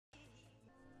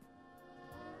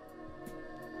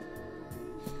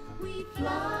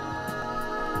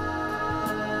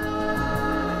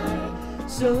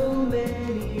So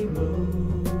many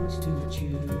roads to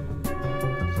choose.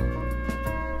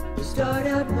 You start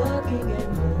out walking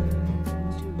and learn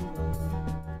to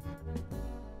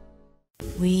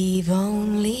run. We've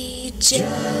only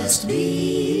just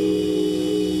begun.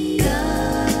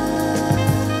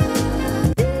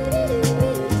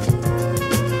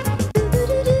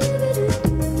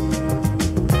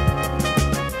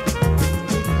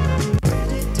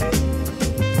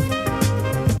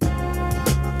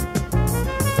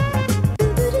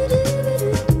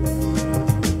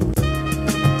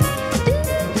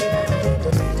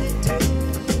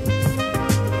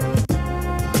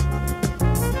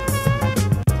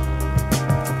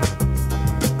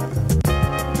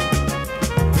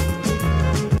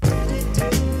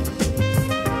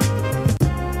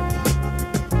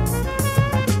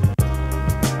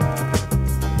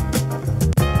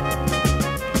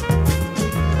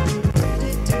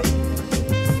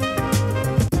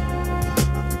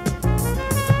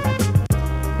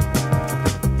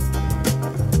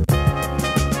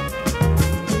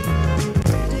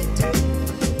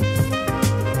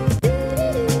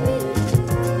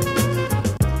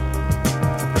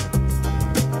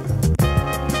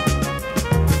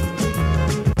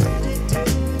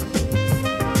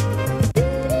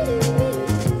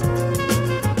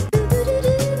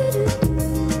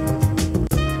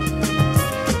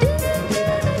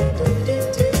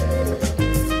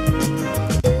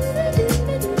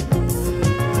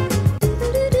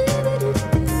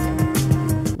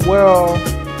 Well,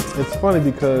 it's funny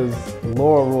because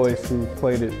Laura Royce, who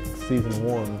played it season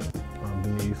 1,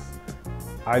 Denise,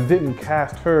 I didn't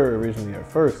cast her originally at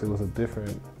first. It was a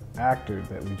different actor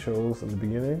that we chose in the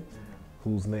beginning,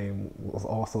 whose name was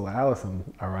also Allison,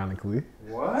 ironically.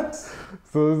 What?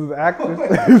 So this is actor.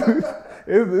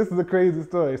 This is a crazy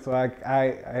story. So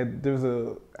there's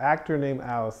an actor named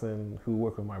Allison who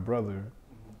worked with my brother.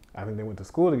 I think they went to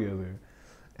school together,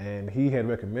 and he had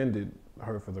recommended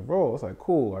her for the role. It's like,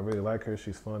 cool, I really like her,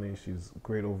 she's funny, she's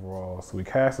great overall. So we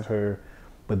casted her,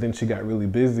 but then she got really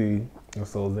busy, and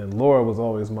so then Laura was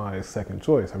always my second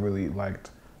choice. I really liked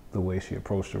the way she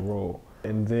approached the role.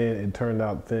 And then it turned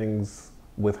out things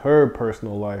with her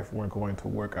personal life weren't going to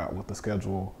work out with the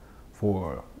schedule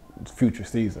for future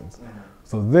seasons.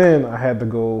 So then I had to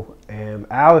go, and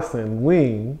Allison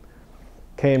Ween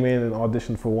came in and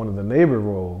auditioned for one of the neighbor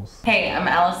roles. Hey, I'm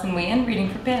Allison Ween, reading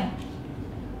for Pam.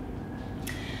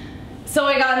 So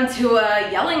I got into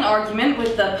a yelling argument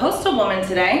with the postal woman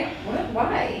today. What?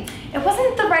 Why? It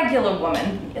wasn't the regular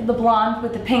woman, the blonde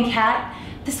with the pink hat.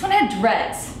 This one had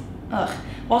dreads. Ugh.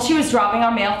 While she was dropping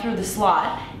our mail through the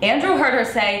slot, Andrew heard her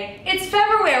say, "It's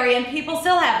February and people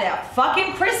still have their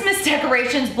fucking Christmas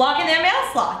decorations blocking their mail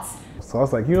slots." So I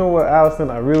was like, you know what, Allison,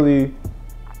 I really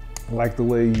like the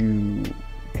way you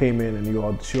came in and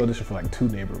she auditioned for like 2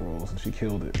 neighbor roles and she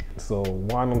killed it. So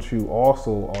why don't you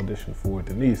also audition for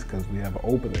Denise, because we have an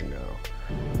opening now.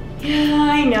 Yeah,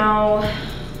 I know.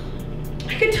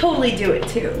 I could totally do it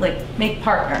too, like make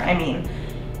partner, I mean.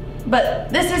 But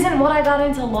this isn't what I got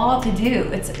into law to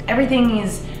do. Everything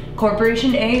is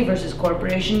Corporation A versus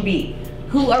Corporation B.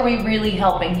 Who are we really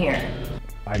helping here?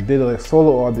 I did a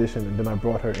solo audition, and then I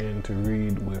brought her in to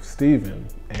read with Steven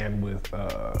and with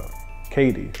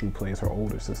Katie, who plays her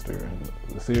older sister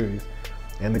in the series.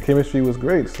 And the chemistry was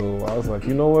great, so I was like,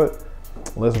 you know what?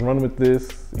 Let's run with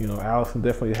this. You know, Allison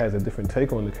definitely has a different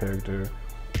take on the character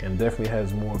and definitely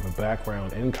has more of a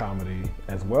background in comedy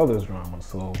as well as drama.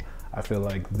 So I feel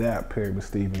like that paired with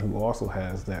Steven, who also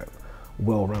has that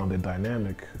well-rounded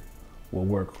dynamic, will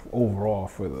work overall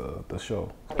for the show.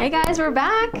 Hey guys, we're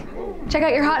back. Check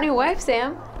out your hot new wife,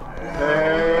 Sam.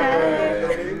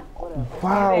 Hey.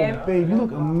 Wow, babe, you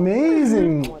look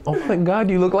amazing. Oh my God,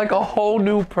 you look like a whole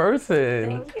new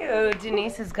person. Thank you.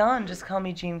 Denise is gone. Just call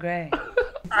me Jean Grey.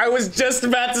 I was just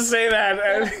about to say that.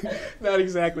 Not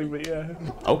exactly, but yeah.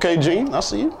 Okay, Gene, I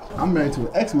see you. I'm married to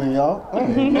an X-Men, y'all.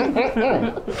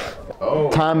 Oh.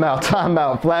 Time out,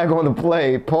 flag on the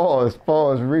play, pause,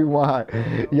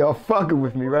 rewind. Y'all fucking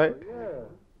with me, right?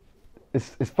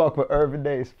 It's fuck for Urban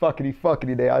Day, it's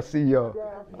fuckity day, I see y'all.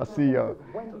 You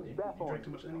drank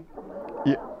too much, Annie?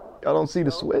 Yeah, y'all don't see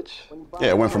the switch? Yeah,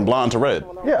 it went from blonde to red.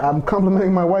 Yeah, I'm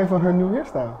complimenting my wife on her new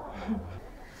hairstyle.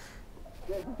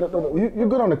 No, you're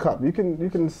good on the cup. You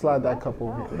can slide that cup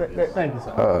over here. Thank you,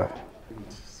 sir.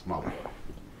 Smaller.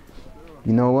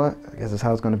 You know what? I guess that's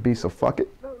how it's gonna be, so fuck it.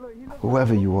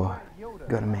 Whoever you are, you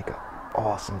gotta make it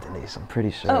awesome, Denise. I'm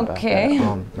pretty sure about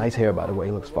that. Nice hair, by the way.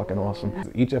 He looks fucking awesome.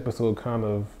 Each episode kind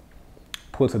of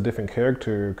puts a different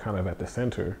character kind of at the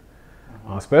center,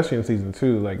 especially in season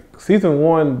 2. Like, season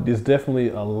 1 is definitely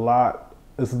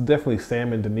it's definitely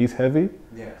Sam and Denise heavy.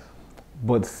 Yes.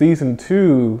 But season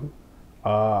 2,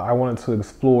 I wanted to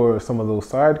explore some of those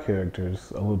side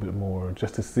characters a little bit more,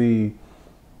 just to see,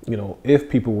 you know, if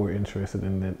people were interested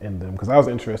in them, because I was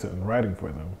interested in writing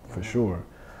for them, for sure.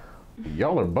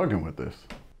 Y'all are bugging with this.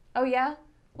 Oh yeah?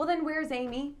 Well then where's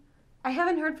Amy? I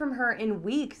haven't heard from her in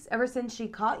weeks, ever since she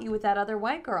caught you with that other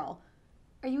white girl.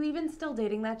 Are you even still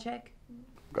dating that chick?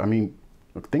 I mean,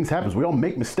 look, things happen. We all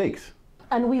make mistakes.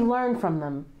 And we learn from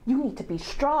them. You need to be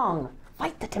strong.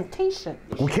 Fight the temptation.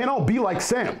 We can't all be like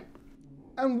Sam.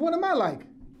 And what am I like?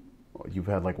 Well, you've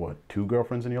had like, what, 2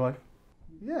 girlfriends in your life?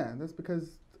 Yeah, that's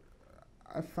because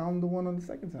I found the one on the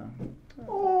second time.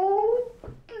 Oh.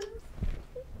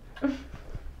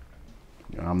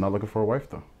 I'm not looking for a wife,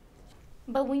 though.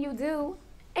 But when you do,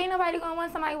 ain't nobody gonna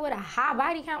want somebody with a high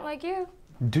body count like you.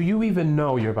 Do you even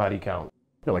know your body count?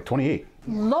 You're like 28.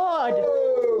 Lord!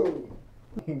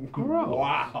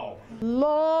 Wow.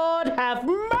 Lord have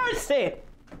mercy!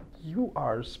 You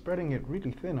are spreading it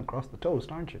really thin across the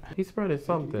toast, aren't you? He spread it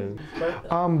something.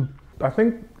 I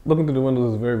think Looking Through the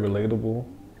Windows is very relatable,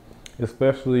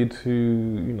 especially to,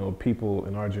 you know, people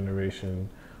in our generation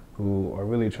who are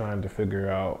really trying to figure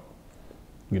out,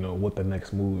 you know, what the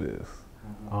next move is.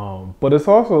 But it's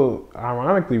also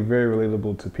ironically very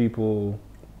relatable to people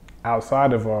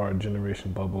outside of our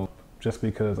generation bubble, just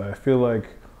because I feel like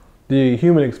the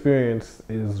human experience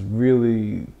is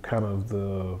really kind of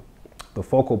the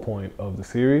focal point of the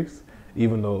series,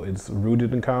 even though it's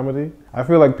rooted in comedy. I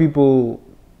feel like people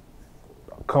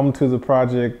come to the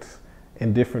project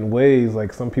in different ways.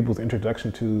 Like some people's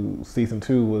introduction to season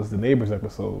 2 was the Neighbors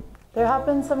episode. There have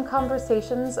been some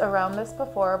conversations around this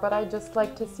before, but I'd just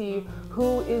like to see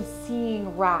who is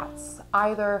seeing rats,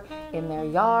 either in their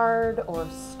yard or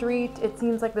street. It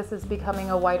seems like this is becoming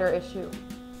a wider issue.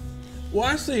 Well,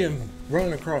 I see him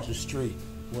running across the street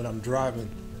when I'm driving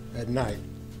at night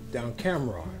down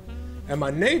Cameron. And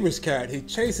my neighbor's cat, he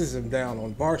chases him down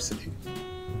on Varsity.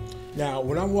 Now,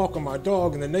 when I'm walking my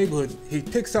dog in the neighborhood, he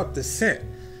picks up the scent.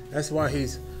 That's why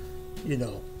he's, you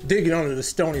know, digging under the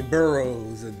stony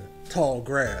burrows and the tall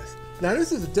grass. Now,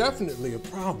 this is definitely a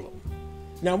problem.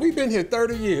 Now, we've been here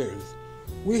 30 years.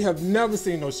 We have never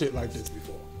seen no shit like this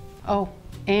before. Oh,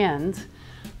 and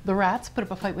the rats put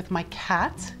up a fight with my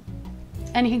cat,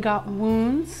 and he got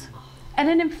wounds and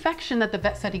an infection that the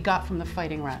vet said he got from the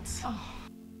fighting rats.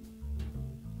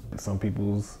 Some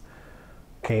people's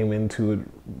came into it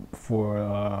for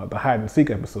the hide and seek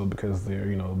episode because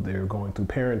they're going through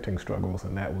parenting struggles,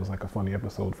 and that was like a funny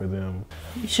episode for them.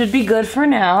 Should be good for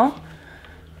now.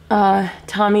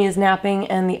 Tommy is napping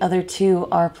and the other 2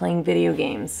 are playing video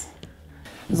games.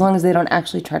 As long as they don't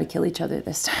actually try to kill each other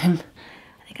this time.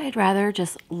 I think I'd rather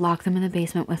just lock them in the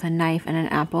basement with a knife and an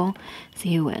apple,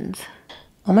 see who wins.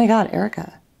 Oh my God,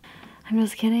 Erica. I'm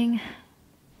just kidding.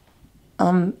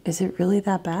 Is it really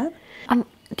that bad?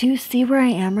 Do you see where I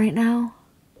am right now?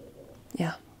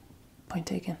 Yeah, point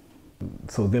taken.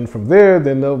 So then from there,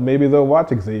 maybe they'll watch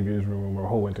Xavier's Room or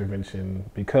Whole Intervention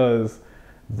because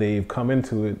they've come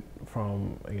into it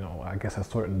from, I guess a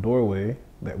certain doorway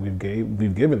that we've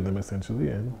given them essentially,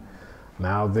 and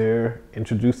now they're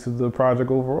introduced to the project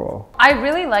overall. I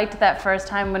really liked that first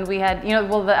time when we had,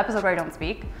 the episode where I don't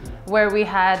speak, where we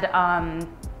had,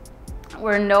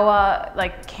 where Noah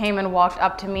came and walked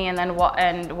up to me and then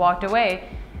walked away.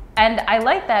 And I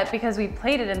liked that because we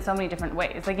played it in so many different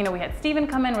ways. We had Steven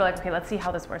come in, we're like, okay, let's see how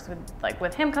this works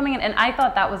with him coming in. And I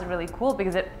thought that was really cool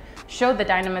because it showed the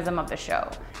dynamism of the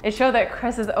show. It showed that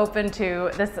Cris is open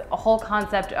to this whole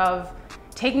concept of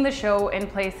taking the show in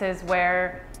places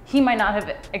where he might not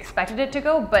have expected it to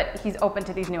go, but he's open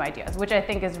to these new ideas, which I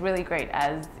think is really great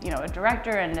as a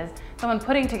director and as someone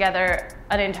putting together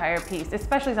an entire piece,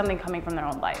 especially something coming from their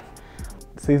own life.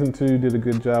 Season 2 did a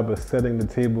good job of setting the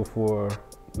table for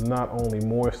not only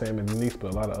more Sam and Denise,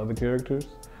 but a lot of other characters.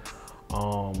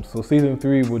 So season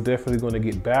 3, we're definitely going to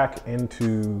get back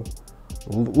into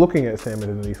looking at Sam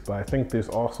and Denise, but I think there's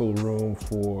also room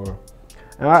for,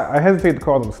 and I hesitate to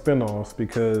call them spin-offs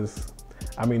because,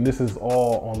 this is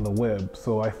all on the web.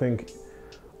 So I think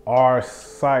our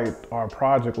site, our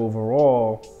project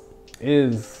overall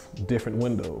is different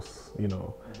windows,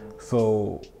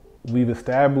 So we've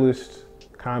established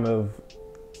kind of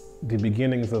the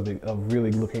beginnings of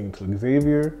really looking into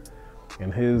Xavier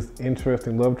and his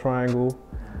interesting love triangle.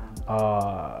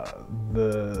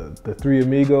 The 3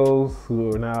 amigos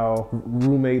who are now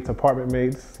roommates, apartment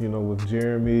mates, with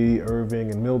Jeremy, Irving,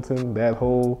 and Milton, that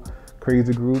whole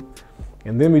crazy group.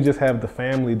 And then we just have the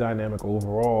family dynamic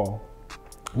overall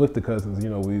with the cousins.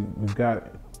 We've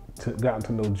gotten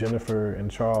to know Jennifer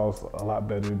and Charles a lot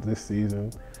better this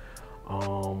season.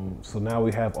 So now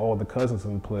we have all the cousins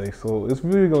in play. So it's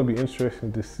really going to be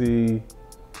interesting to see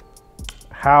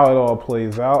how it all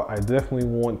plays out. I definitely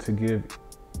want to give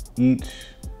each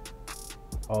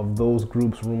of those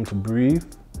groups room to breathe,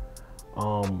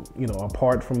 you know,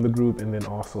 apart from the group, and then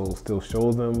also still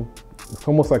show them. It's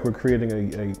almost like we're creating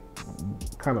a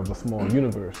kind of a small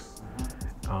universe.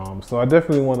 So I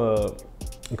definitely want to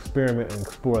experiment and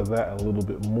explore that a little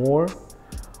bit more,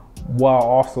 while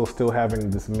also still having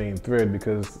this main thread,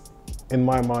 because in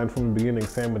my mind from the beginning,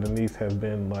 Sam and Denise have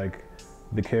been like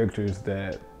the characters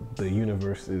that the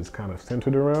universe is kind of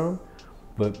centered around.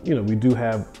 But you know, we do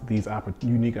have these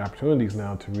unique opportunities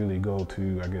now to really go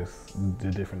to, I guess, the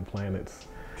different planets.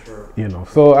 True. You know,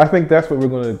 so I think that's what we're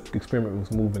going to experiment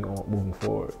with moving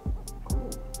forward.